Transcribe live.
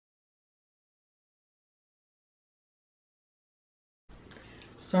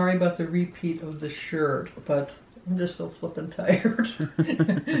Sorry about the repeat of the shirt, but I'm just so flippin' tired.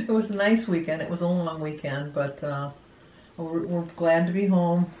 It was a nice weekend. It was a long weekend, but we're glad to be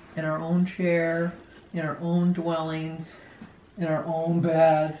home in our own chair, in our own dwellings, in our own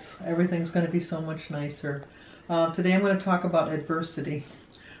beds. Everything's going to be so much nicer. Today I'm going to talk about adversity,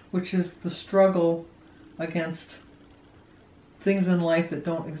 which is the struggle against things in life that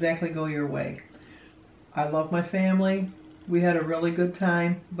don't exactly go your way. I love my family. We had a really good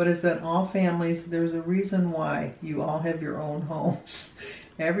time, but as in all families, there's a reason why you all have your own homes.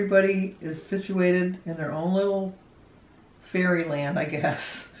 Everybody is situated in their own little fairyland, I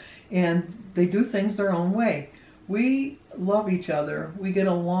guess, and they do things their own way. We love each other. We get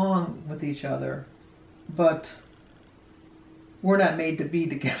along with each other, but we're not made to be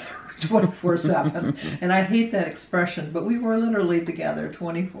together 24/7. And I hate that expression, but we were literally together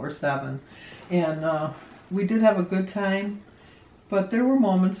 24/7. And we did have a good time, but there were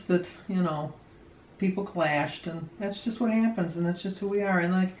moments that, people clashed, and that's just what happens, and that's just who we are.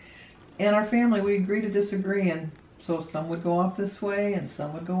 And in our family, we agree to disagree, and so some would go off this way and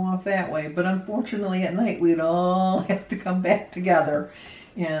some would go off that way. But unfortunately, at night, we'd all have to come back together,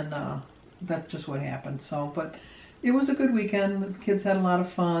 and that's just what happened. So, but it was a good weekend. The kids had a lot of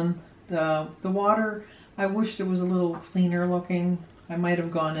fun. The water, I wished it was a little cleaner looking. I might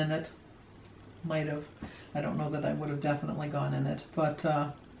have gone in it. Might have. I don't know that I would have definitely gone in it. But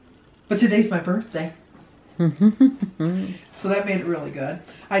today's my birthday. So that made it really good.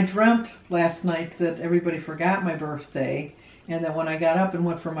 I dreamt last night that everybody forgot my birthday, and that when I got up and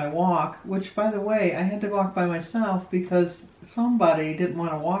went for my walk, which, by the way, I had to walk by myself because somebody didn't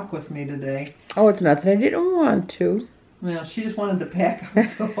want to walk with me today. Oh, it's not that I didn't want to. Well, she just wanted to pack up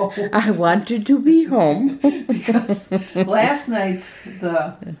and go. I wanted to be home. Because last night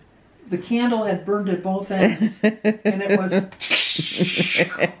the candle had burned at both ends, and it was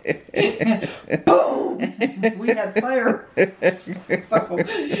boom! We had fire. So,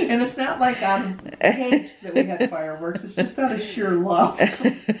 and it's not like on hate that we had fireworks. It's just out of sheer love.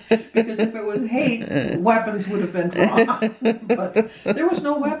 Because if it was hate, weapons would have been drawn. But there was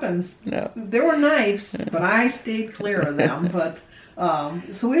no weapons. No. There were knives, but I stayed clear of them. But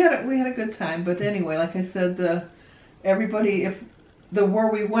so we had a good time. But anyway, like I said, everybody, where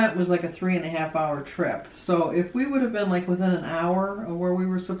we went was like a 3.5 hour trip. So if we would have been like within an hour of where we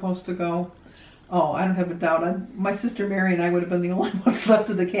were supposed to go, I don't have a doubt. My sister Mary and I would have been the only ones left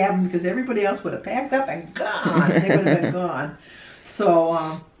of the cabin because everybody else would have packed up and gone. They would have been gone.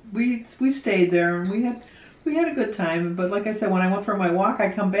 So we stayed there, and we had a good time. But like I said, when I went for my walk, I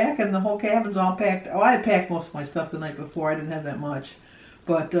come back and the whole cabin's all packed. Oh, I had packed most of my stuff the night before. I didn't have that much.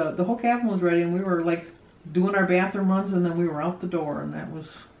 But the whole cabin was ready, and we were like doing our bathroom runs, and then we were out the door, and that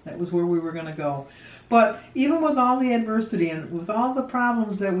was where we were going to go. But even with all the adversity and with all the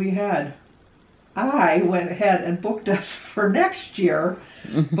problems that we had, I went ahead and booked us for next year.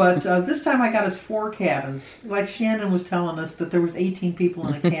 But this time I got us 4 cabins. Like Shannon was telling us that there was 18 people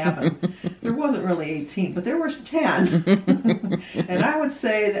in a cabin. There wasn't really 18, but there was 10. And I would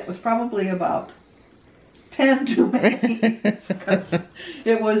say that was probably about 10 too many, because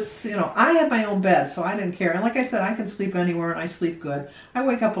it was, I had my own bed, so I didn't care. And like I said, I can sleep anywhere, and I sleep good. I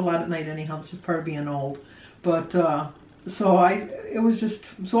wake up a lot at night anyhow. It's just part of being old. But so I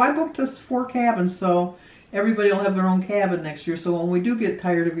booked us 4 cabins, so everybody will have their own cabin next year. So when we do get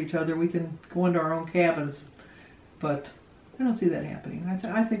tired of each other, we can go into our own cabins. But I don't see that happening.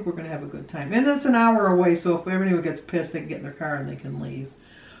 I think we're going to have a good time. And it's an hour away, so if everyone gets pissed, they can get in their car and they can leave.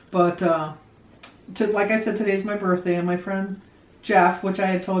 But like I said, today's my birthday, and my friend Jeff, which I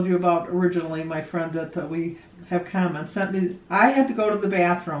had told you about originally, my friend that we have common, sent me. I had to go to the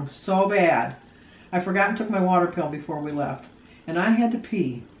bathroom so bad. I forgot and took my water pill before we left, and I had to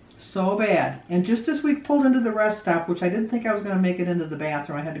pee so bad. And just as we pulled into the rest stop, which I didn't think I was going to make it into the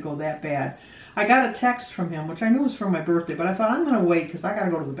bathroom, I had to go that bad. I got a text from him, which I knew was for my birthday, but I thought, I'm going to wait because I got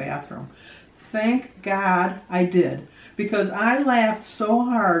to go to the bathroom. Thank God I did. Because I laughed so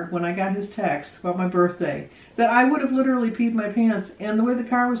hard when I got his text about my birthday that I would have literally peed my pants. And the way the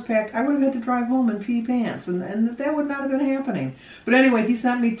car was packed, I would have had to drive home and pee pants. And that would not have been happening. But anyway, he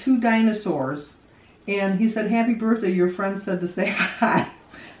sent me 2 dinosaurs. And he said, happy birthday, your friend said to say hi.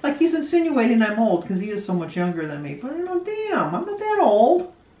 Like he's insinuating I'm old because he is so much younger than me. But damn, I'm not that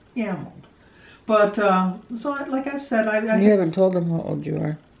old. Yeah, I'm old. But, so like I've said, You haven't told him how old you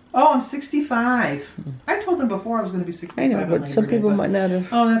are. Oh, I'm 65. I told them before I was going to be 65. I know, but some people might not have.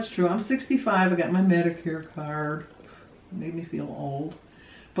 Oh, that's true. I'm 65. I got my Medicare card. It made me feel old.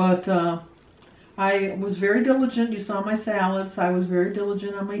 But I was very diligent. You saw my salads. I was very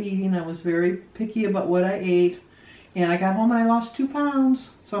diligent on my eating. I was very picky about what I ate. And I got home and I lost 2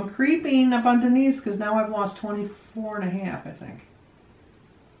 pounds. So I'm creeping up on Denise because now I've lost 24 and a half, I think.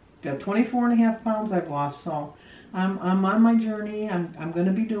 Yeah, 24 and a half pounds I've lost. So I'm on my journey. I'm going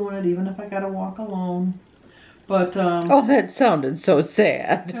to be doing it even if I got to walk alone. But Oh, that sounded so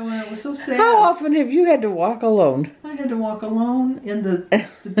sad. it was so sad. How often have you had to walk alone? I had to walk alone in the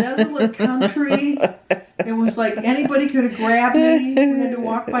desolate country. It was like anybody could have grabbed me. We had to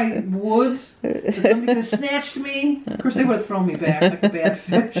walk by woods. And somebody could have snatched me. Of course, they would have thrown me back like a bad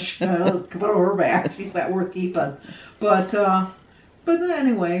fish. Put her back. She's not worth keeping. But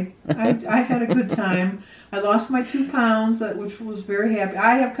anyway, I had a good time. I lost my 2 pounds, which was very happy.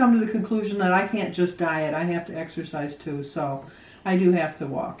 I have come to the conclusion that I can't just diet. I have to exercise too. So I do have to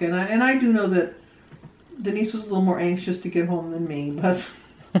walk. And I do know that Denise was a little more anxious to get home than me, but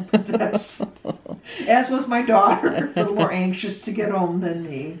that's, as was my daughter, a little more anxious to get home than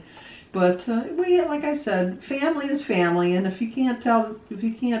me. But like I said, family is family, and if you can't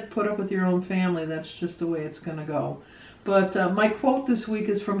put up with your own family, that's just the way it's going to go. But my quote this week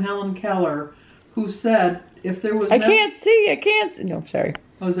is from Helen Keller, who said, "If there was I can't see. No, sorry.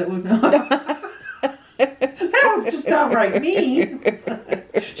 Oh, is that what? No. That was just outright mean.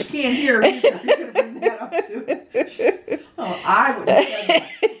 She can't hear either. You're going to bring that up too. Oh, I would have said that.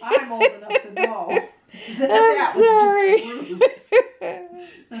 I'm old enough to know. I'm sorry. Was just rude.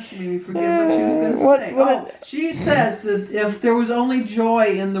 That made me forget what she was going to say. She says that if there was only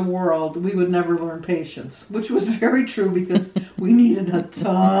joy in the world, we would never learn patience, which was very true because we needed a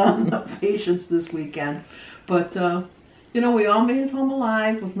ton of patience this weekend. But we all made it home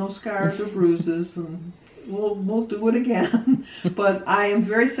alive with no scars or bruises, and we'll do it again. But I am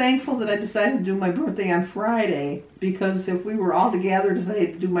very thankful that I decided to do my birthday on Friday, because if we were all together today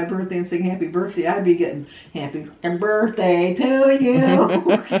to do my birthday and sing happy birthday, I'd be getting happy birthday to you.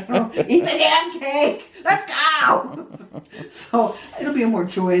 Eat the damn cake. Let's go. So it'll be a more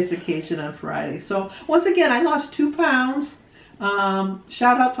joyous occasion on Friday. So once again, I lost 2 pounds.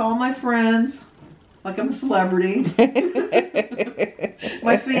 Shout out to all my friends. Like I'm a celebrity.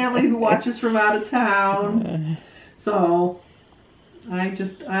 My family who watches from out of town. So I'm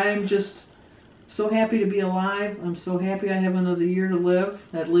just so happy to be alive. I'm so happy I have another year to live,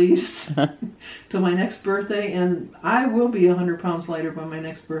 at least, till my next birthday. And I will be 100 pounds lighter by my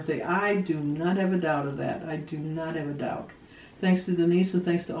next birthday. I do not have a doubt of that. I do not have a doubt. Thanks to Denise and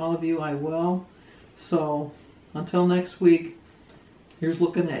thanks to all of you, I will. So until next week, here's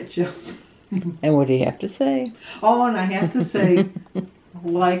looking at you. And what do you have to say? Oh, and I have to say,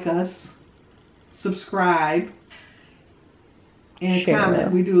 like us, subscribe, and share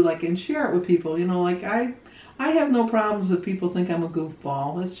comment. We do and share it with people. I have no problems if people think I'm a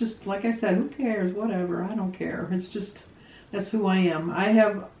goofball. It's just, like I said, who cares? Whatever. I don't care. It's just, that's who I am. I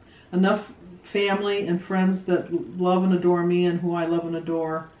have enough family and friends that love and adore me and who I love and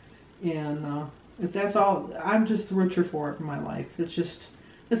adore. And if that's all, I'm just richer for it in my life.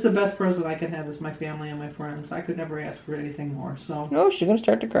 It's the best present I can have is my family and my friends. I could never ask for anything more. So. Oh, she's gonna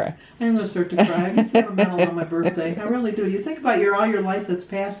start to cry. I'm gonna start to cry. I get sentimental on my birthday. I really do. You think about all your life that's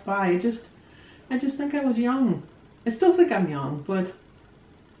passed by. I just think I was young. I still think I'm young, but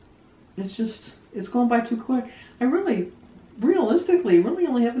it's going by too quick. I realistically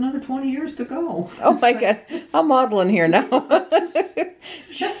only have another 20 years to go. Oh my God, I'm modeling here now.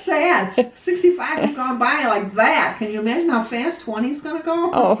 That's sad. 65 have gone by like that. Can you imagine how fast 20 is going to go?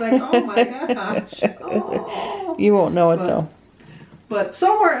 Oh. It's like, oh my gosh. Oh. You won't know it though. But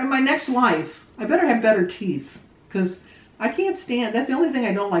somewhere in my next life, I better have better teeth, because I can't stand, that's the only thing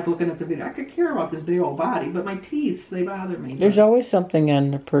I don't like looking at the video. I could care about this big old body, but my teeth, they bother me. There's always something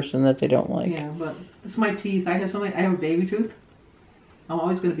in a person that they don't like. Yeah, but it's my teeth. I have a baby tooth. I'm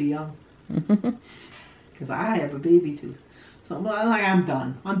always going to be young. Because I have a baby tooth. So I'm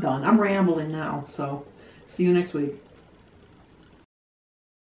done. I'm rambling now. So see you next week.